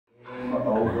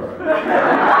over.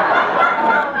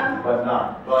 But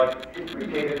not. Like, it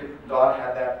predated, Dot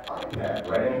had that iPad,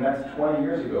 right? I mean, that's 20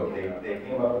 years ago. They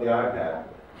came up with the iPad.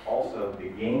 Also, the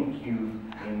GameCube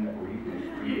in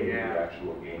ReBoot predated the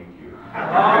actual GameCube.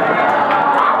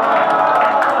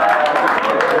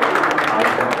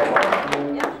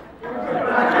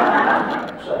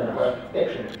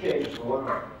 Fiction changes the world.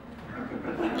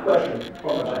 Question,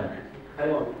 one more time.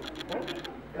 Anyone?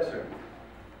 Yes, sir.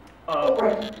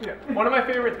 Yeah. One of my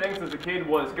favorite things as a kid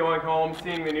was going home,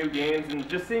 seeing the new games, and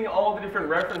just seeing all the different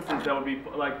references that would be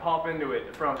like pop into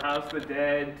it, from House of the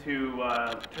Dead to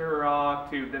Turok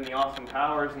to then the Austin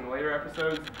Powers in the later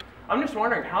episodes. I'm just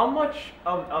wondering how much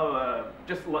of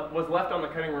just was left on the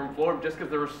cutting room floor just because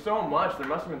there was so much. There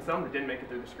must have been some that didn't make it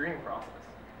through the screening process.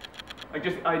 Like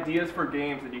just ideas for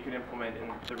games that you could implement in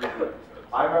the ReBoot episodes.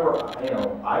 I remember, you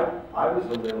know, I was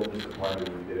a little disappointed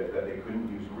when we did it that they couldn't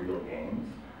use real games.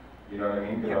 You know what I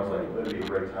mean? Because I was like, it'd be a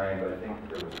great time, but I think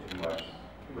there was too much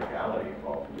legality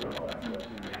involved in all that stuff.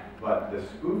 But the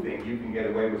spoofing, you can get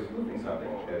away with spoofing something,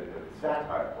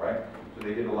 satire, right? So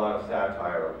they did a lot of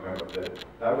satire. Remember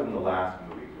that was in the last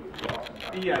movie with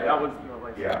Frosty. Yeah, that was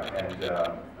like. Yeah, and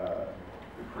the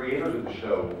creators of the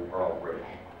show are all British.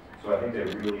 So I think they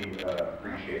really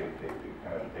appreciated they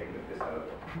kind of taking the piss out of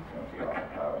the Austin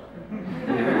Powers.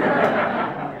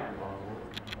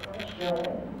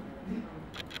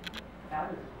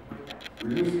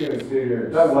 We're just going to sit here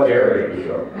and that was stare very at you.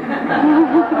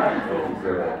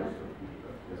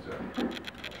 Yes, sir.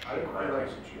 I like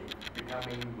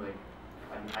becoming like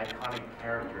an iconic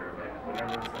character. Like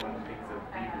whenever someone thinks of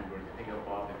ReBoot or they think of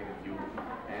Bob, they think of you.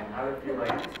 And how do you feel like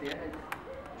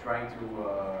trying to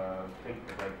take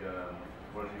like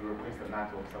or you replace the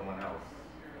mantle of someone else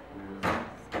who is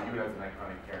viewed as an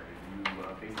iconic character? Do you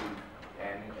basically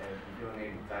and do you feel any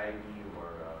anxiety or?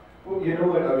 Well, you know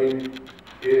what, I mean,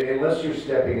 unless you're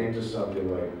stepping into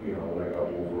something like, you know, like a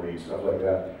Wolverine, stuff like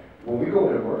that, when we go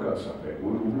in and work on something,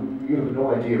 you have no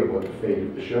idea what the fate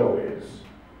of the show is.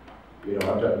 You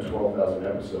know, I've done 12,000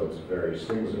 episodes of various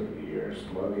things over the years,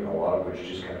 well, you know, a lot of which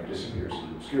just kind of disappears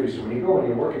into obscurity. So when you go and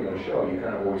you're working on a show, you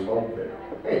kind of always hope that,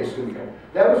 hey, this is going to be kind of,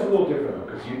 that was a little different though,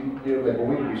 because you know, like when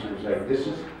we used to say, this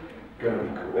is going to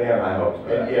be cool. They have high hopes.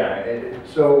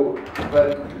 So,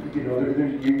 but, you know,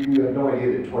 you have no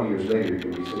idea that 20 years later you're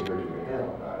going to be sitting here doing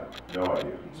hell about it. No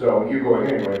idea. So you're going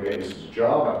in, going, okay, this is a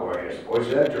job, I'm going as a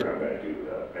voice actor, I'm going to do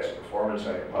the best performance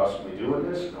I can possibly do in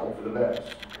this, and hope for the best.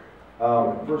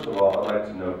 First of all, I'd like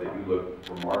to note that you look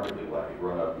remarkably like a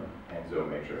grown-up Enzo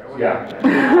Matrix. Yeah.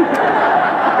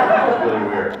 That's really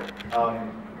weird.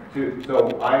 So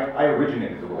I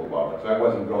originated the role of Bob, so I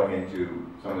wasn't going into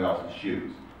someone else's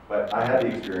shoes. But I had the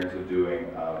experience of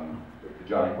doing the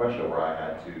Johnny Quest show where I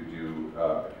had to do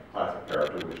a classic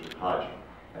character, which was Haji.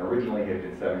 And originally he had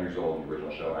been 7 years old in the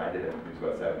original show, and I did it when he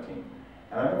was about 17.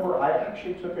 And I remember I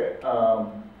actually took it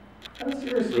kind of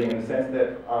seriously in the sense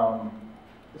that,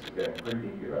 this is getting pretty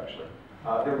deep here actually.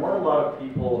 There weren't a lot of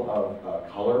people of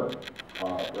color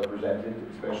represented,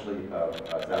 especially of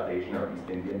South Asian or East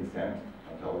Indian descent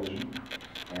on television.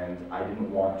 And I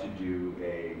didn't want to do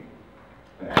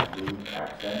an absolute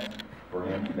accent for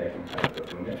him to make him kind of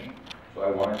buffoonish. So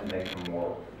I wanted to make him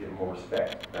give him more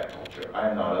respect to that culture. I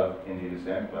am not of Indian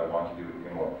descent, but I wanted to do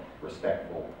a more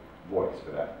respectful voice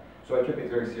for that. So I took it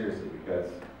very seriously because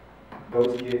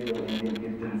those kids, little Indian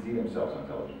kids, didn't see themselves on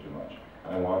television too much.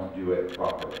 And I wanted to do it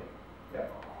properly. Yeah.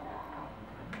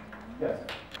 Yes.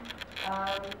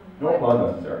 No applause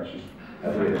necessary, it's just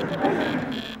as it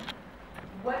is.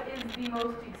 What is the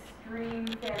most extreme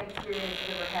fan experience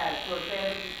you've ever had? So a fan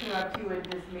that just came up to you and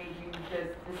just made you this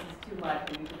is too much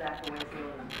and you could back away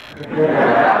slowly.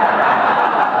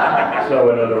 So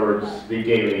in other words, the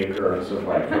daily occurrence of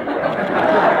life.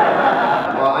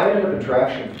 Well, I ended up in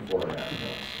traction for 4.5 months.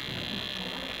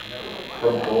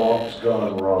 From Blob's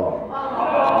Gone Wrong.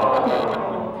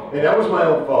 And that was my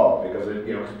own fault because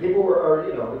because people were,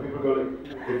 people go to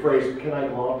the phrase, "Can I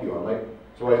glomp you?" I'm like,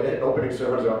 so I did opening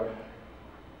sermons on.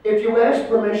 If you ask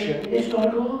permission, it's not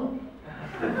a glomp.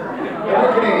 And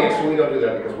we're Canadians, so we don't do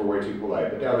that because we're way too polite.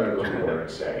 But down there, those people are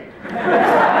insane.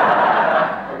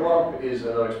 A glomp is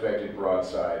an unexpected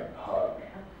broadside hug,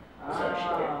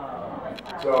 essentially.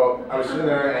 So I was sitting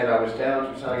there and I was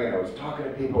down to something and I was talking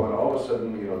to people and all of a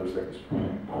sudden, there's like this.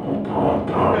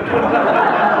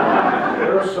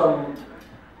 There are some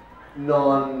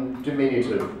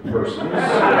non-diminutive persons in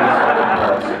certain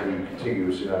parts of the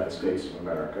contiguous United States of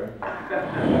America.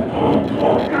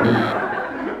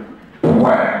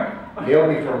 Wham! Nailed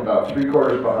me from about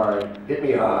 3/4 behind, hit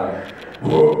me high,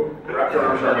 whoa, wrapped their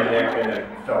arms around my neck and then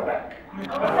fell back.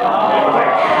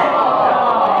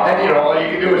 And you know, all you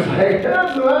can do is like,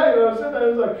 that's right, you know, sit there,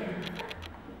 it's like,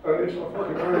 oh, it's so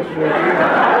fucking Irish. And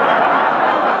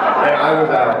I was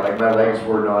out, like my legs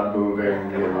were not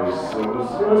moving, it was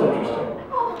interesting.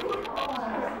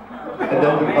 And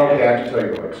then, okay, I have to tell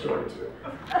you the leg story too.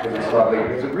 Because it's lovely,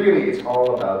 because it's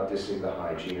all about dissing the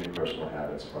hygiene and personal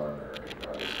habits of our American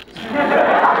artists.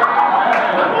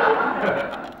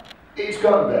 It's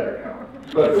gotten better now.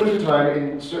 But there was a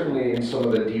time, certainly in some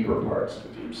of the deeper parts of the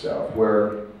Deep South,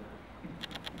 where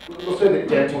we'll say that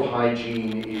dental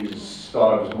hygiene is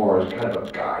thought of as more as kind of a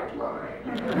guideline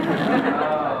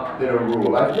than a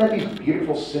rule. I've met these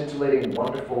beautiful, scintillating,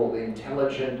 wonderful,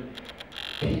 intelligent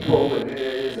people,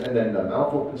 and then the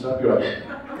mouth opens up, you're like,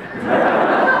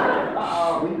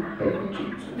 sweet baby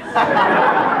Jesus.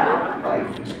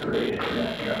 Life is great, and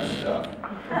that kind of stuff.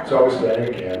 So I was standing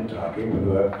again, talking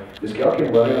with this gal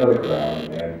came running out of the crowd,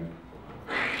 and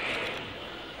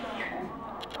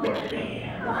look at me.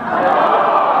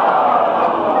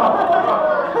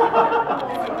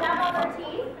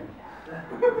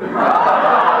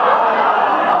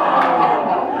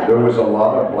 There was a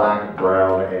lot of black,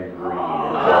 brown, and green.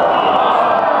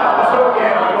 So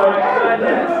again, I'm like,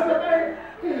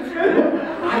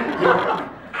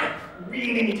 I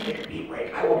really need to take a pee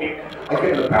break. I will be. I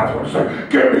get in the bathroom and say,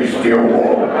 "Get me steel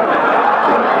wool.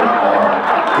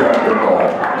 Get it on.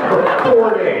 For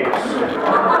 4 days."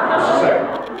 It's like,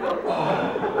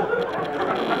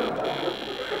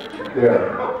 there.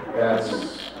 That's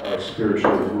our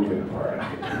spiritual moving part.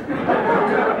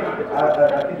 I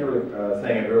think you were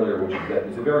saying it earlier, which is that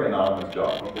it's a very anonymous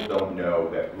job. People don't know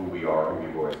that who we are, who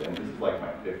we voice, and this is like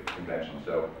my 5th convention.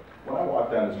 So when I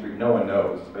walk down the street, no one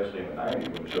knows, especially in the 90s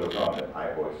when the show was on, that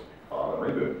I voiced on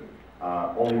ReBoot.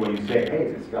 Only when you say, hey,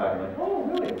 it's this guy, I'm like, oh,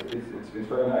 really? It's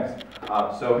very nice.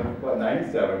 So in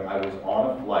 97, I was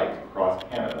on a flight across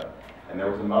Canada, and there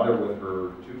was a mother with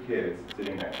her 2 kids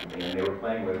sitting next to me, and they were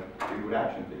playing with ReBoot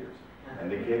action figures. And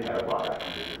the kid had a lot of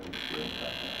action figures.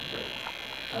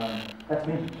 That's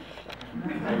me.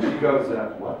 And she goes,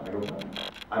 what? I go,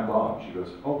 I'm Bob. She goes,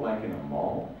 oh, like in a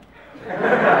mall? Like in a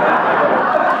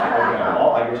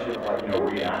mall? I guess you're like,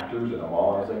 were you actors in a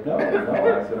mall? I was like, no. I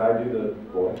said, I do the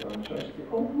voice on the show. She said,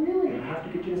 oh, really? I have to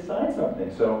get you to sign something.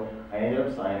 So I ended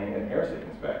up signing an air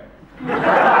sickness bag.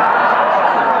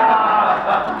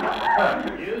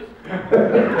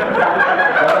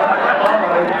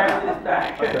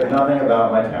 I said nothing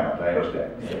about my talent, I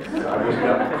understand. I was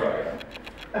not sorry.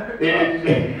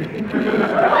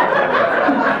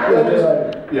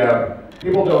 Yeah,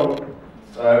 people don't.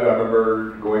 I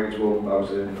remember going to I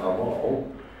was in a mall,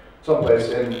 someplace,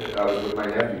 and I was with my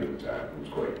nephew at the time, who was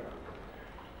quite,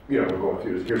 we're going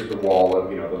through this. Here's the wall of,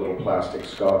 the little plastic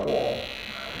Scott wall.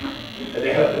 And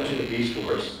they had a bunch of the Beast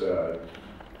Wars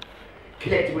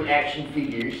collectible action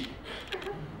figures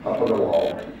up on the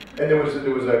wall. And there was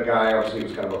a guy, obviously he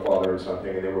was kind of a father or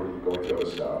something, and they were going through all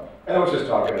this stuff. And I was just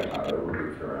talking to Tyler, we were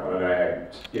goofing around, and I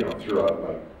had, threw out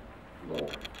like a little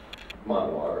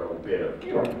monologue or a little bit of,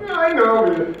 yeah, I know,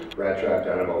 rat trap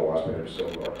down about wasp and so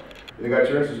forth. And the guy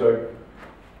turns and he's like,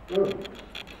 oh,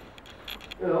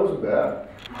 yeah, that wasn't bad.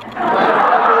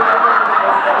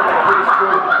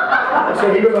 And so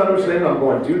he goes on to his thing, and I'm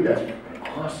going, dude, that's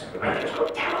awesome. And I just go,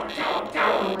 tell him.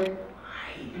 I'm like,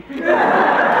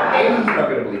 A, he's not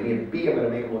going to believe me, and B, I'm going to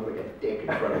make him look like a dick in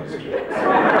front of his kids.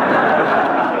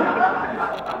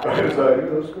 But it's like,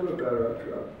 let's go to better after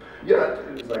that.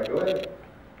 Yeah, it's like, go ahead.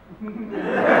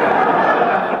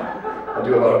 I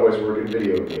do a lot of voice work in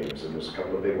video games, and there's a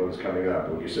couple of big ones coming up.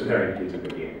 When you sit there and kids in the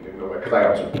game, because I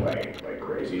also play like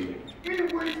crazy. You're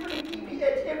the worst fucking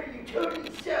DPS ever, you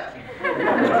totally suck.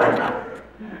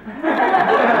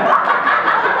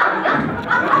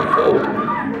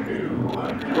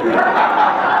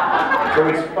 So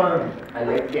it's fun. I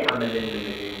like the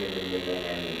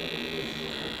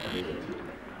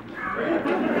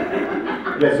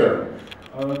Yes, sir.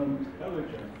 Hello, gentlemen.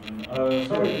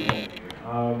 Sorry,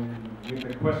 with a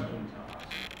question to ask.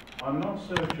 I'm not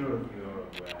so sure if you're aware,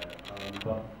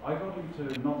 but I got into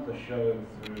not the show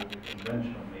through the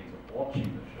conventional means of watching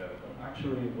the show, but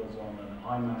actually it was on an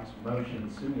IMAX motion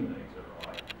simulator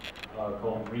ride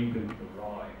called ReBoot the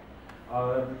Ride.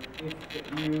 If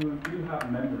you do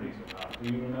have memories of that, do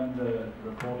you remember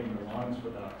recording the lines for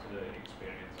that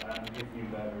experience, and if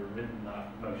you've ever ridden that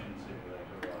motion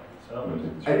simulator ride yourself?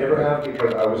 I never have,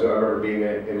 because I remember being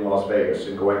in Las Vegas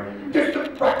and going, there's the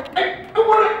ride, I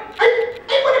wanna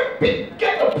pick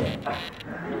up.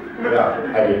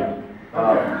 Yeah, I did.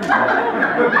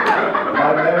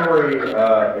 My memory,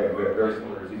 very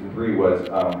similar to season 3, was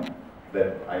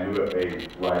that I knew a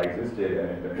ride existed and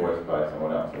it had been voiced by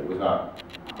someone else. It was not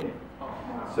me.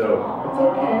 So, it's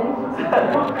okay.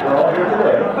 We're all here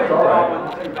today, it's all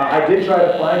right. I did try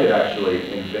to find it actually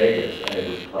in Vegas, and it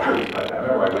was cut down. I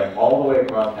remember I went all the way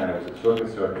across town, it was at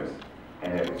Circus,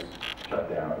 and it was shut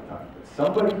down at the time. But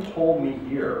somebody told me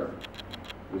here,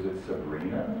 was it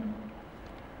Sabrina?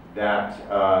 That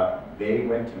they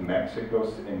went to Mexico,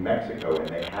 and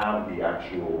they have the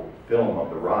actual film of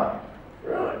the ride.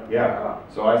 Really? Yeah.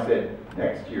 So I said,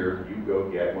 next year you go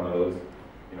get one of those,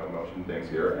 motion things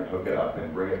here and hook it up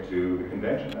and bring it to the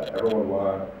convention. Everyone would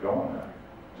want to go on that.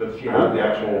 So she has the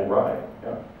actual ride.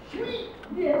 Yeah.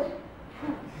 Yes.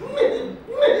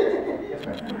 Yes,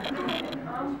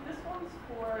 ma'am. This one's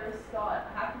for Scott.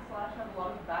 Hack and slash have a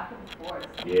lot of back and forth.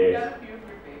 Yes. You got a few of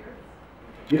your favorites.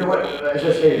 You know what, as I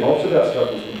say, most of that stuff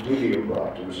was completely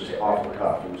improv. It was just off the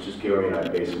cuff. It was just Gary and I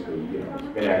basically,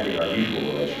 enacting our usual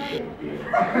relationship, being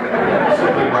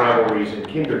simply rivalries in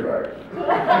kindergarten.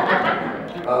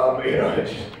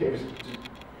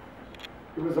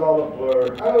 It was all a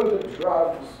blur. Oh, the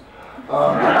drugs.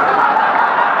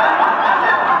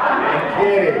 I'm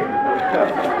kidding.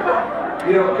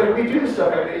 Because we do this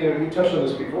stuff, we touched on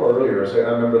this before earlier. I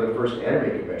remember the first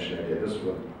anime convention I did. This was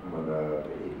when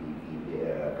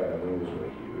kind of wing was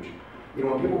really huge.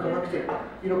 When people come up and say,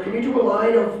 can you do a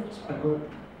line of, I'm going,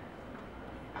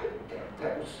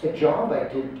 that was the job I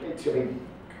did.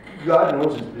 God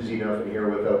knows it's busy enough in here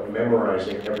without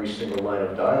memorizing every single line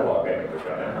of dialogue I've ever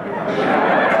done.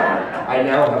 I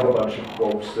now have a bunch of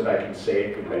quotes that I can say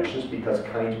at conventions because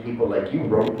kind people like you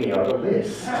wrote me out a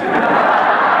list.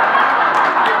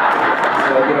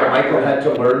 So, Michael had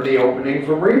to learn the opening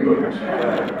from ReBoot.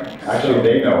 Actually,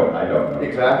 they know it, I don't know.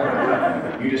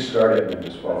 Exactly. You just start it and then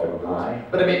just follow the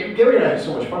But Gary and I had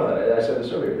so much fun with it. I said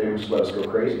this earlier, they would just let us go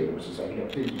crazy. It was just like,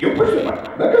 you push the button,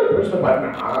 I'm not going to push the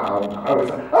button. I was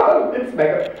like, oh, it's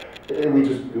mega. And we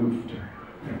just goofed.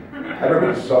 I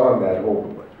remember the song, that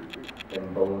whole,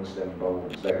 them bones,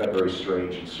 that got very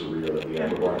strange and surreal at the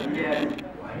end.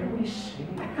 Why are we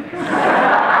singing this?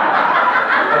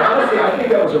 And honestly, I think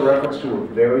that was a reference to a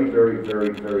very, very, very,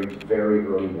 very, very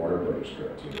early Warner Brothers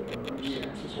cartoon.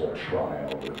 This whole trial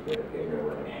with the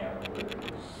inner and hell.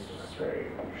 It was strange.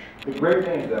 The great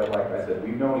thing is that, like I said,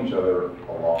 we've known each other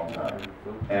a long time.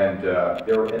 And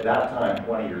there were, at that time,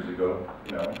 20 years ago,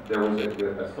 there was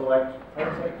a select, I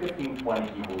would say 15,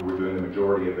 20 people who were doing the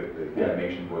majority of the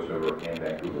animation voiceover in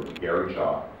Vancouver. Gary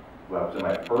Shaw, who was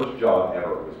my first job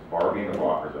ever, was Barbie and the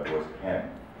Rockers. I voiced Ken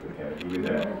with him. He was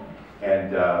in it.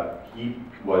 And he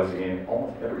was in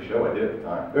almost every show I did at the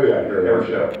time. Oh yeah, every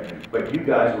show. But you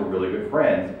guys were really good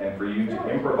friends, and for you to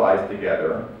improvise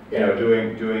together,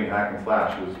 doing hack and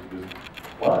slash was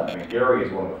fun. I mean, Gary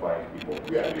is one of the funniest people in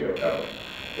the studio ever.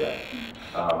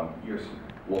 Yeah. You're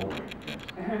Wolverine.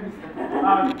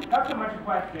 Not so much a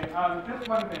question. Just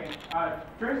one thing.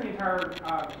 During the entire,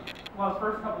 the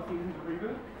first couple of seasons of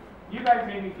ReBoot, you guys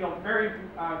made me feel very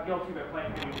guilty about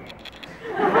playing video games.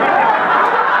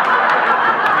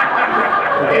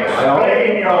 I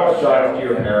apologize to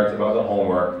your parents about the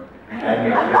homework,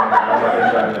 and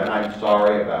I'm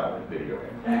sorry about the video game.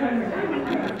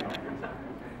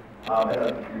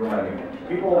 Remind me,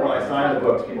 people, when I sign the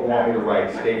books, people want me to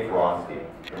write "Stay Frosty."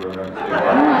 Remember, stay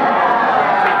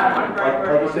Frosty.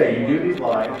 Like you say, you do these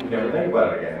lines, you never think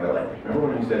about it again. We're like, remember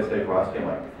when you said "Stay Frosty"? I'm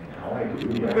like, how I do?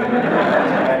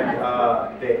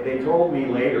 And they told me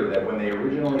later that when they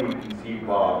originally conceived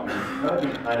Bob, he was going to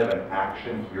be kind of an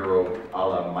action hero a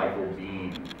la Michael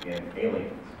Biehn in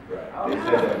Aliens. Right. They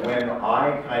said that when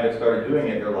I kind of started doing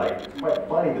it, they're like, it's quite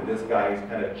funny that this guy is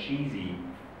kind of cheesy,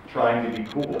 trying to be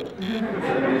cool. So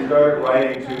they started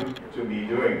writing to me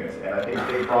doing this, and I think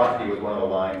Stay Frosty was one of the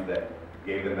lines that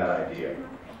gave them that idea.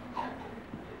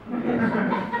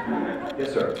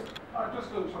 Yes, sir.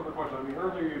 Just a sort of question. I mean,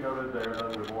 earlier you noted there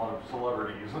that there's a lot of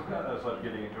celebrities as such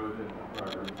getting into it in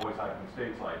voice acting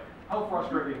stateside. How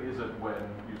frustrating is it when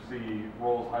you see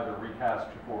roles either recast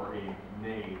for a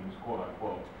name, quote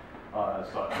unquote, as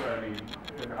such? I mean,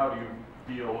 and how do you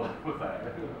deal with that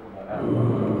when that happens?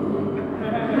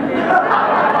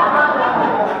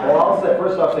 Well,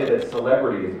 first off, say that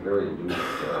celebrity is a very loose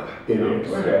term. It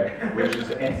is. Okay. Which is,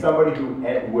 and somebody who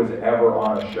was ever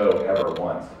on a show ever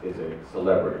once is a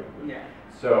celebrity. Yeah.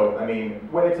 So, I mean,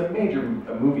 when it's a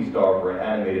movie star for an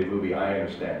animated movie, I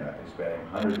understand that. They're spending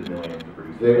hundreds of millions to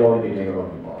produce. They want to be named on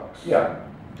the box. Yeah.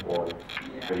 Or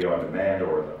video on demand,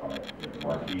 or on the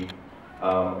marquee.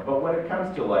 But when it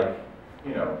comes to, like,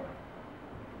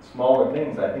 smaller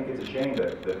things, I think it's a shame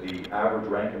that the average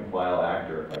rank and file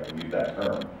actor, if I can use that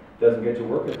term, doesn't get to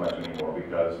work as much anymore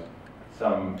because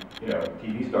some,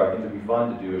 TV star thinks it'd be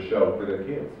fun to do a show for their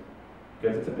kids.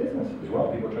 Because it's a business as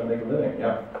well. People are trying to make a living.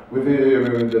 Yeah. With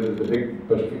the big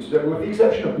budget, with the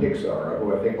exception of Pixar,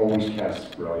 who I think always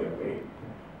casts brilliantly,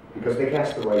 because they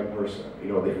cast the right person.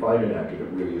 You know, they find an actor that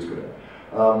really is good at it.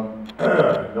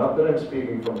 Not that I'm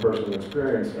speaking from personal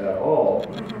experience at all,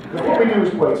 because what we do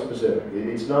is quite specific.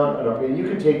 It's not, I mean, you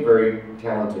can take very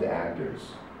talented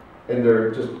actors, and they're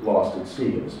just lost at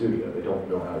sea in the studio. They don't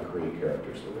know how to create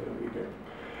characters the way that we do.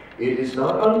 It is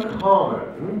not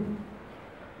uncommon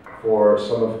for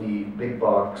some of the big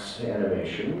box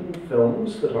animation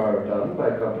films that are done by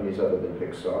companies other than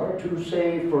Pixar to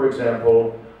say, for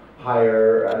example,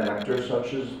 hire an actor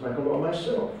such as Michael or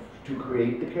myself to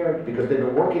create the character, because they've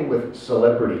been working with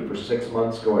celebrity for 6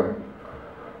 months going,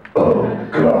 oh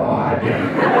God.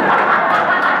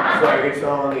 It's like, it's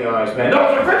all in the eyes, man. No,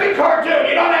 it's a freaking cartoon,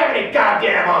 you don't have any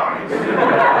goddamn eyes.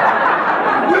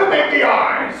 We'll make the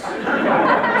eyes.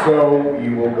 So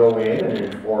you will go in and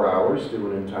in 4 hours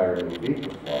do an entire movie,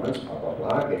 performance, blah, blah,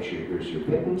 blah, get you, here's your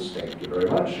pittance, thank you very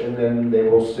much, and then they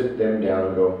will sit them down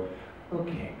and go,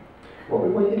 okay, what we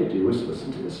want you to do is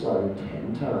listen to this line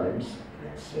 10 times,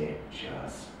 and say it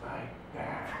just like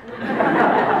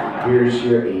that. Here's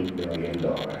your $8 million.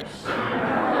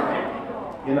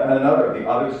 You know, the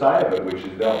other side of it, which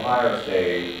is they'll hire,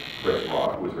 say, Chris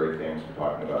Rock, who was very famous for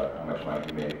talking about how much money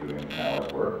he made doing an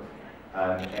hour's work.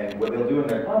 And what they'll do in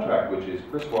their contract, which is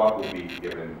Chris Rock will be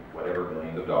given whatever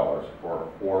millions of dollars for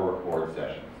 4 record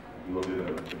sessions. He will do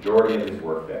the majority of his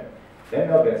work then. Then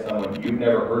they'll get someone you've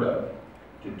never heard of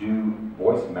to do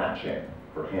voice matching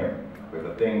for him with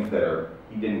the things that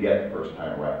he didn't get the first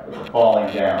time around, with the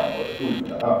falling down, or the ooh and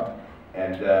the huh.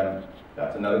 And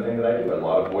that's another thing that I do, a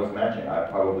lot of voice matching. I've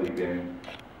probably been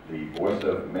the voice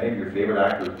of many of your favorite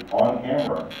actors on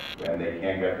camera when they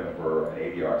can't get them for an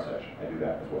ADR session. I do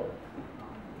that as well.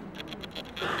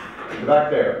 Back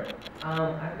there.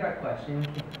 I've got a question.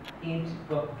 Can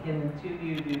the two of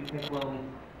you do Piccolo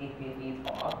meets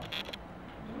Bob?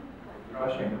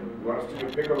 Question? You want us to do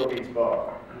Piccolo meets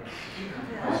Bob?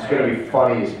 This is going to be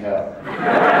funny as hell.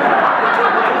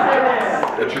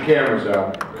 Get your cameras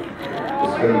out.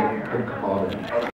 This is going to be good comedy.